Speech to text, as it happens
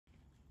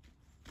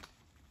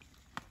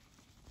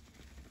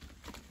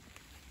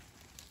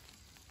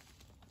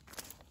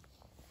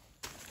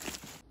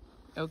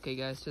Okay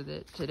guys, so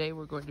today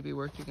we're going to be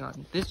working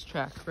on this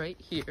track right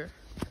here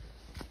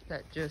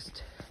that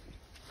just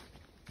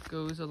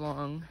goes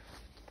along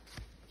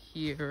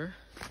here,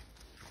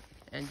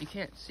 and you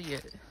can't see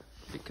it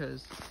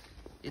because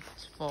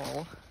it's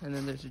fall, and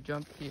then there's a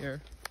jump here,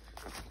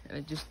 and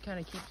it just kind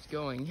of keeps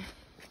going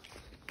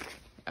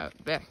out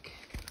back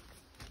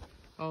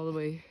all the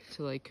way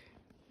to like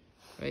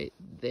right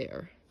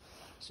there.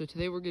 So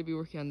today we're going to be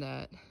working on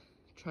that,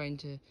 trying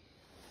to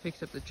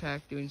fix up the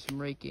track, doing some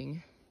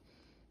raking,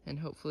 and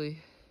hopefully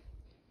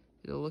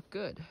it'll look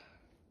good.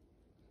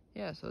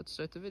 Yeah, so let's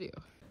start the video.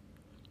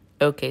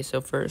 Okay,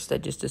 so first I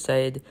just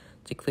decided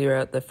to clear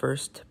out the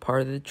first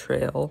part of the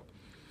trail,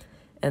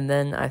 and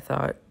then I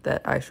thought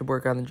that I should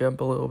work on the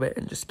jump a little bit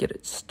and just get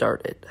it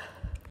started.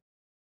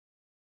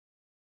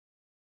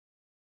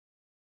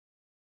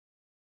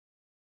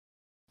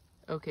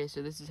 Okay,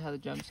 so this is how the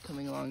jump's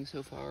coming along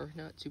so far.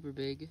 Not super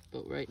big,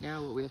 but right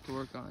now what we have to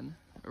work on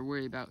or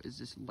worry about is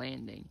this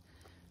landing.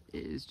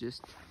 It is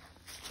just,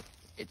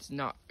 it's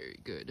not very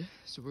good.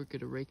 So we're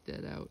gonna rake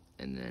that out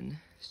and then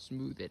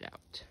smooth it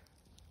out.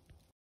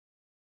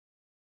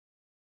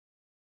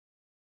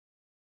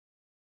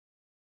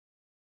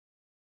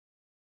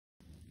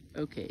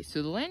 Okay,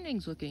 so the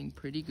landing's looking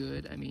pretty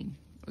good. I mean,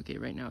 okay,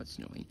 right now it's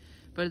snowing.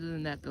 But other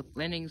than that, the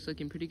landing's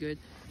looking pretty good.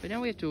 But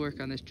now we have to work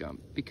on this jump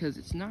because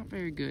it's not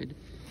very good.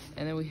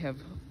 And then we have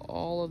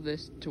all of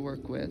this to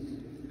work with,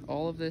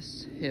 all of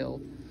this hill,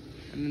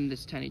 and then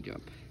this tiny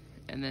jump.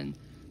 And then,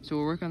 so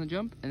we'll work on the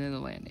jump and then the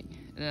landing.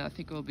 And then I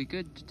think it'll be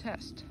good to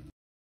test.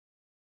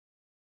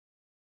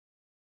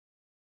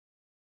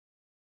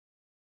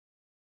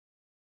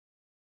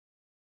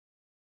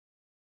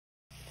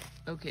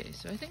 Okay,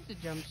 so I think the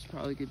jump's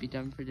probably gonna be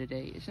done for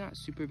today. It's not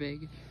super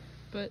big,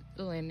 but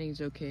the landing's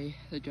okay.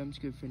 The jump's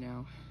good for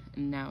now.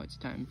 And now it's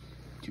time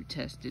to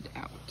test it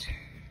out.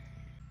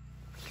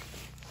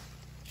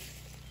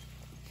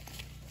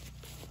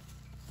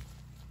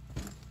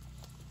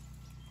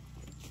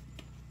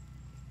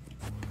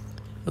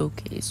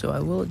 Okay, so I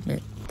will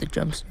admit the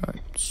jump's not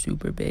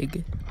super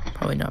big.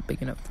 Probably not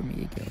big enough for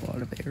me to get a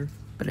lot of air,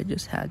 but I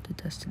just had to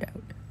test it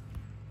out.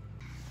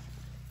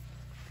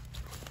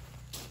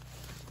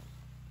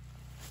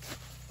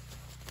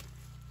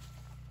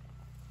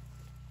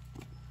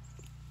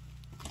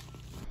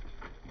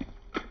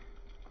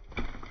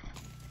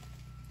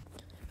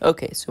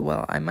 Okay, so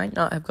while I might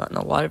not have gotten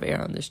a lot of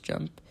air on this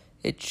jump,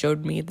 it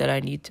showed me that I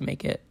need to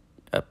make it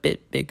a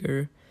bit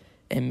bigger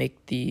and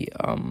make the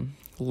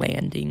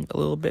landing a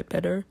little bit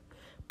better.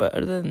 But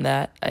other than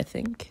that, I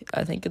think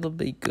it'll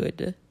be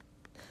good.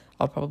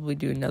 I'll probably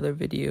do another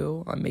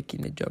video on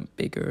making the jump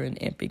bigger and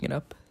amping it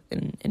up.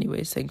 And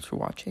anyways, thanks for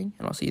watching,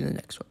 and I'll see you in the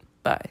next one.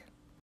 Bye.